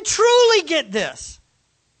 If we truly get this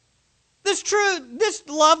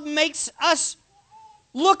love makes us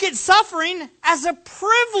look at suffering as a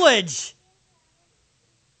privilege.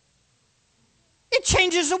 It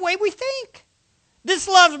changes the way we think. This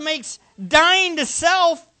love makes dying to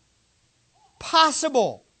self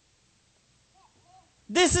possible.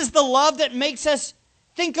 This is the love that makes us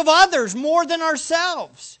think of others more than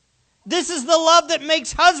ourselves. This is the love that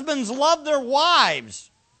makes husbands love their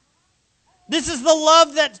wives. This is the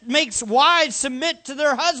love that makes wives submit to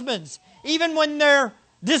their husbands, even when they're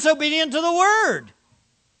disobedient to the Word.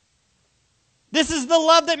 This is the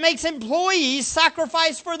love that makes employees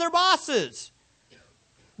sacrifice for their bosses.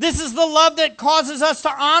 This is the love that causes us to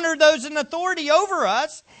honor those in authority over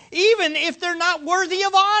us, even if they're not worthy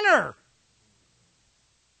of honor.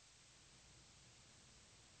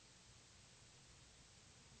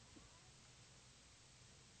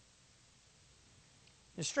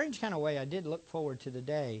 In a strange kind of way, I did look forward to the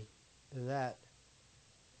day that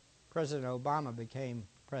President Obama became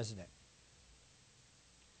president.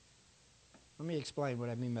 Let me explain what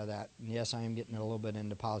I mean by that. And yes, I am getting a little bit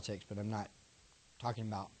into politics, but I'm not talking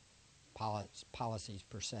about policies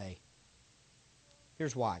per se.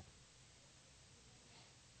 Here's why.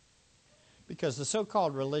 Because the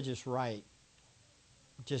so-called religious right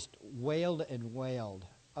just wailed and wailed,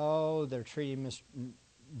 oh, they're treating Mr.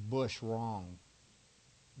 Bush wrong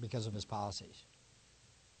because of his policies.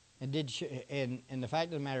 And the fact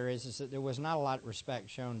of the matter is that there was not a lot of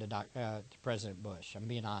respect shown to President Bush. I'm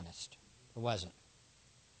being honest. There wasn't.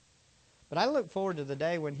 But I look forward to the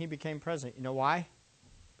day when he became president. You know why?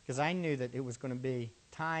 Because I knew that it was going to be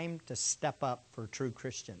time to step up for true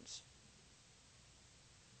Christians.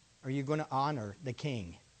 Are you going to honor the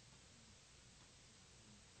king?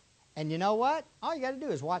 And you know what? All you got to do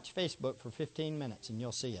is watch Facebook for 15 minutes and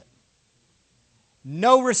you'll see it.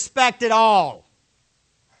 No respect at all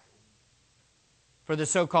for the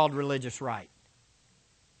so-called religious right.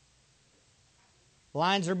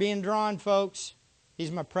 Lines are being drawn, folks.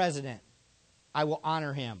 He's my president. I will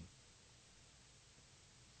honor him.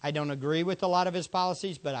 I don't agree with a lot of his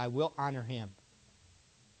policies, but I will honor him.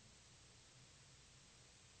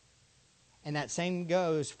 And that same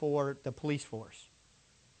goes for the police force.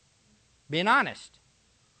 Being honest.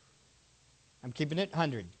 I'm keeping it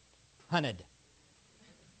 100.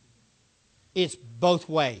 It's both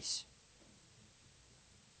ways.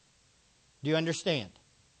 Do you understand?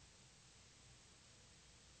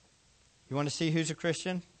 You want to see who's a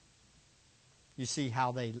Christian? You see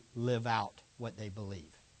how they live out what they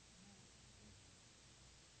believe.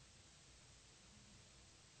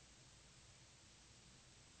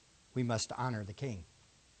 We must honor the king.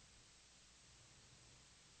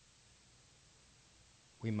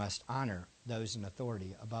 We must honor those in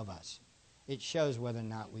authority above us. It shows whether or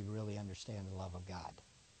not we really understand the love of God.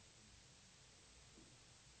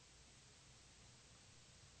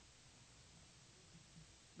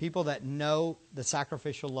 People that know the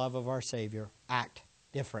sacrificial love of our Savior act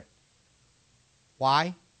different.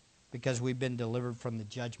 Why? Because we've been delivered from the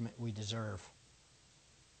judgment we deserve.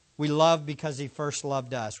 We love because He first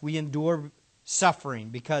loved us. We endure suffering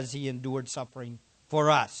because He endured suffering for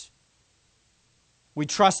us. We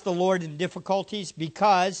trust the Lord in difficulties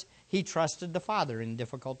because He trusted the Father in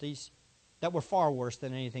difficulties that were far worse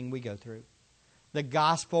than anything we go through. The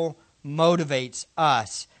gospel motivates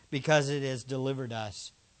us because it has delivered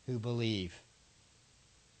us who believe.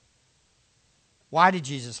 Why did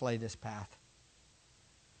Jesus lay this path?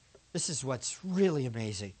 This is what's really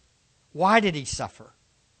amazing. Why did he suffer?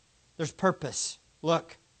 There's purpose.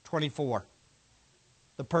 Look, 24.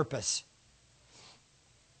 The purpose.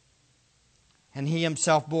 And he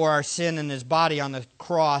himself bore our sin in his body on the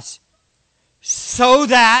cross so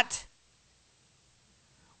that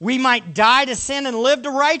we might die to sin and live to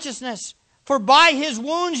righteousness. For by his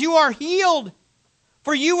wounds you are healed.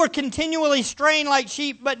 For you were continually straying like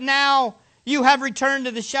sheep, but now you have returned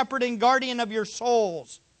to the shepherd and guardian of your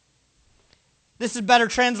souls. This is better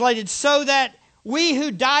translated, so that we who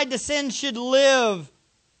died to sin should live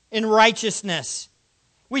in righteousness.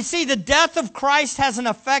 We see the death of Christ has an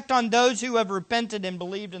effect on those who have repented and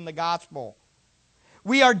believed in the gospel.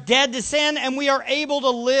 We are dead to sin and we are able to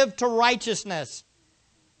live to righteousness.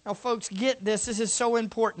 Now, folks, get this. This is so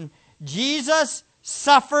important. Jesus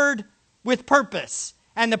suffered with purpose.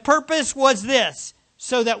 And the purpose was this,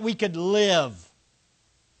 so that we could live.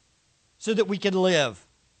 So that we could live.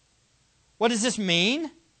 What does this mean?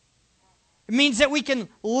 It means that we can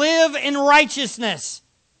live in righteousness.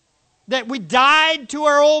 That we died to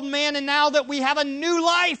our old man and now that we have a new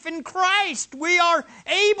life in Christ. We are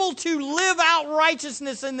able to live out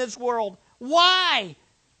righteousness in this world. Why?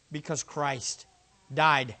 Because Christ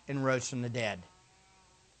died and rose from the dead.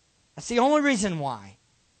 That's the only reason why.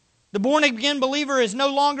 The born-again believer is no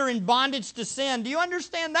longer in bondage to sin. Do you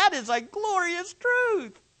understand? That is a glorious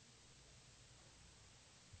truth.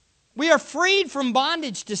 We are freed from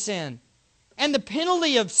bondage to sin and the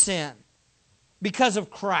penalty of sin because of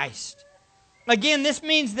Christ. Again, this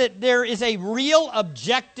means that there is a real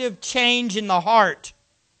objective change in the heart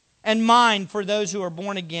and mind for those who are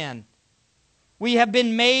born again. We have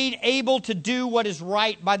been made able to do what is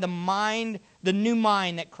right by the mind, the new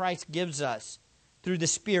mind that Christ gives us through the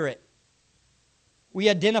Spirit. We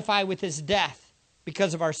identify with His death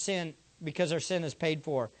because of our sin, because our sin is paid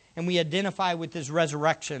for. And we identify with His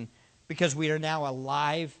resurrection because we are now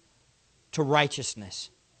alive to righteousness.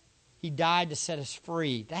 He died to set us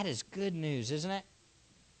free. That is good news, isn't it?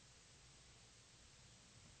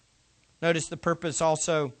 Notice the purpose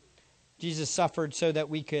also. Jesus suffered so that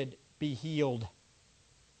we could be healed.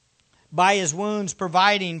 By His wounds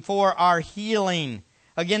providing for our healing.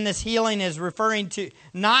 Again, this healing is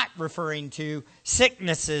not referring to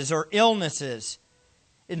sicknesses or illnesses.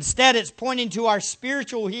 Instead, it's pointing to our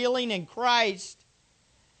spiritual healing in Christ.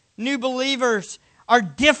 New believers are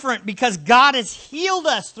different because God has healed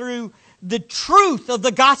us through the truth of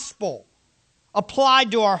the gospel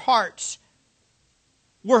applied to our hearts.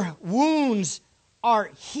 Where wounds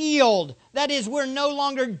are healed. That is, we're no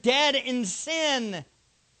longer dead in sin.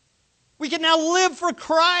 We can now live for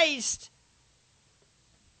Christ.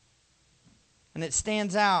 And it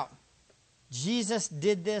stands out. Jesus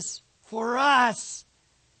did this for us.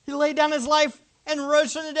 He laid down His life and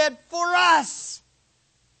rose from the dead for us.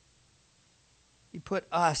 He put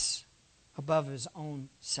us above His own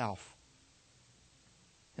self.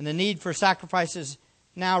 And the need for sacrifice is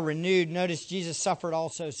now renewed. Notice Jesus suffered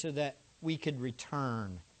also so that we could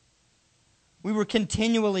return. We were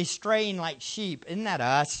continually straying like sheep. Isn't that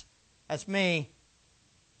us? That's me.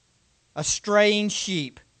 A straying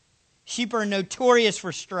sheep. Sheep are notorious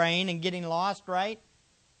for straying and getting lost, right?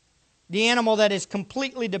 The animal that is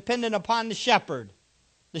completely dependent upon the shepherd,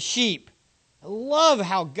 the sheep. I love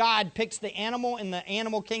how God picks the animal in the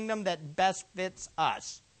animal kingdom that best fits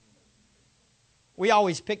us. We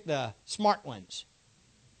always pick the smart ones.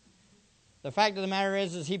 The fact of the matter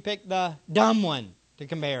is He picked the dumb one to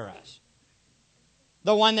compare us.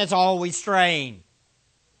 The one that's always straying.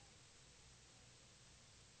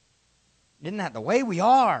 Isn't that the way we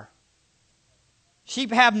are?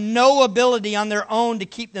 Sheep have no ability on their own to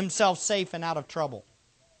keep themselves safe and out of trouble.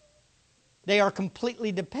 They are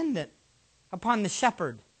completely dependent upon the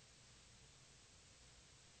shepherd.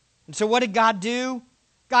 And so what did God do?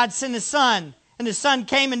 God sent His Son, and His Son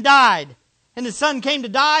came and died. And His Son came to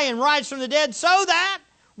die and rise from the dead so that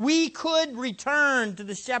we could return to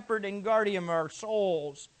the shepherd and guardian of our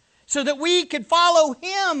souls. So that we could follow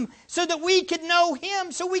Him, so that we could know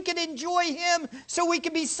Him, so we could enjoy Him, so we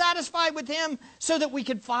could be satisfied with Him, so that we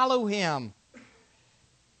could follow Him.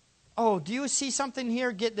 Oh, do you see something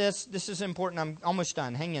here? Get this. This is important. I'm almost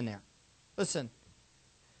done. Hang in there. Listen.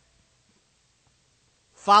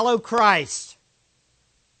 Follow Christ.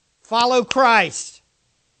 Follow Christ.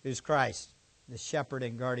 Who's Christ? The shepherd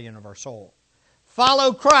and guardian of our soul.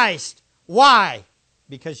 Follow Christ. Why?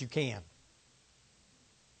 Because you can.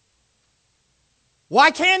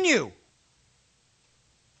 Why can you?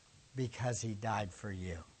 Because He died for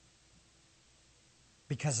you.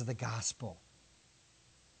 because of the gospel.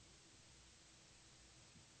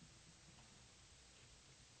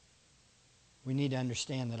 We need to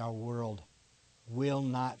understand that our world will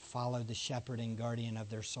not follow the shepherd and guardian of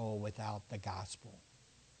their soul without the gospel.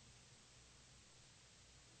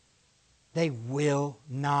 They will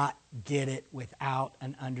not get it without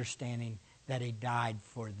an understanding that He died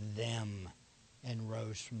for them and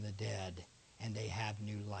rose from the dead, and they have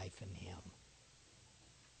new life in Him.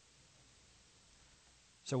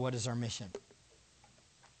 So what is our mission?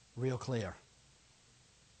 Real clear.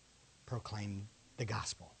 Proclaim the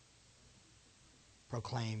gospel.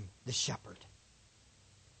 Proclaim the shepherd.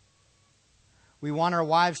 We want our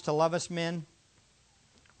wives to love us, men.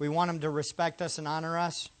 We want them to respect us and honor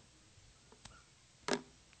us.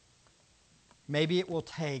 Maybe it will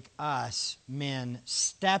take us, men,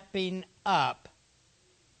 stepping up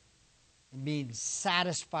and being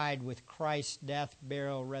satisfied with Christ's death,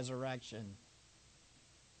 burial, resurrection.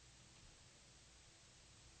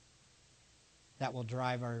 That will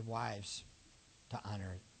drive our wives to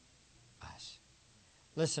honor us.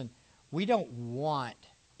 Listen, we don't want,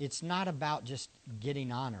 it's not about just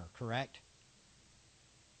getting honor, correct?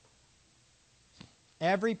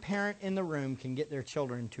 Every parent in the room can get their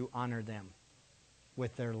children to honor them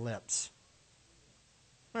with their lips.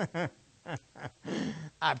 I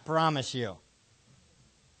promise you.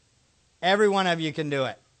 Every one of you can do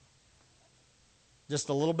it. Just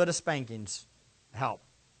a little bit of spankings help.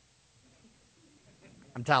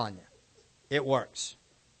 I'm telling you. It works.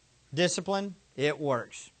 Discipline, it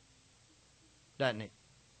works. Doesn't it?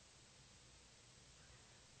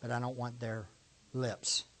 But I don't want their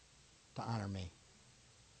lips to honor me.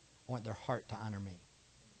 I want their heart to honor me.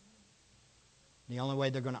 The only way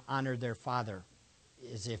they're going to honor their Father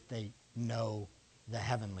is if they know the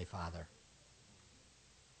Heavenly Father.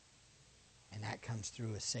 And that comes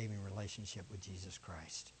through a saving relationship with Jesus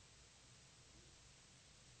Christ.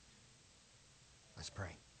 Let's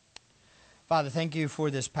pray. Father, thank you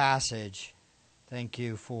for this passage. Thank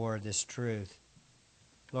you for this truth.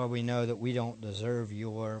 Lord, we know that we don't deserve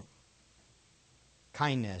your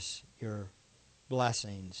kindness, your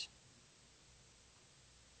blessings.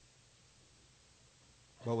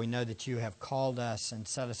 But we know that you have called us and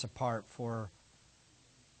set us apart for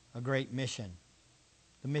a great mission.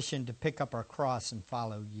 The mission to pick up our cross and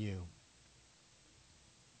follow you.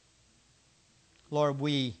 Lord,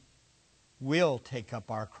 we will take up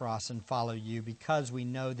our cross and follow you because we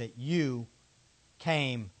know that you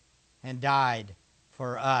came and died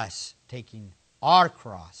for us, taking our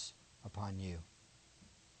cross upon you.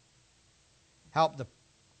 Help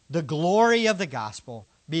the glory of the gospel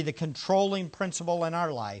be the controlling principle in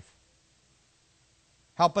our life.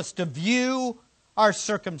 Help us to view our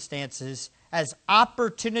circumstances as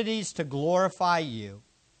opportunities to glorify you.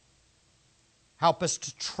 Help us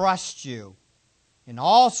to trust you in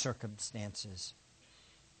all circumstances.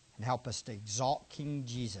 And help us to exalt King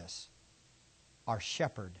Jesus, our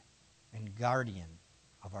shepherd and guardian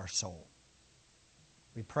of our soul.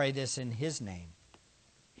 We pray this in His name.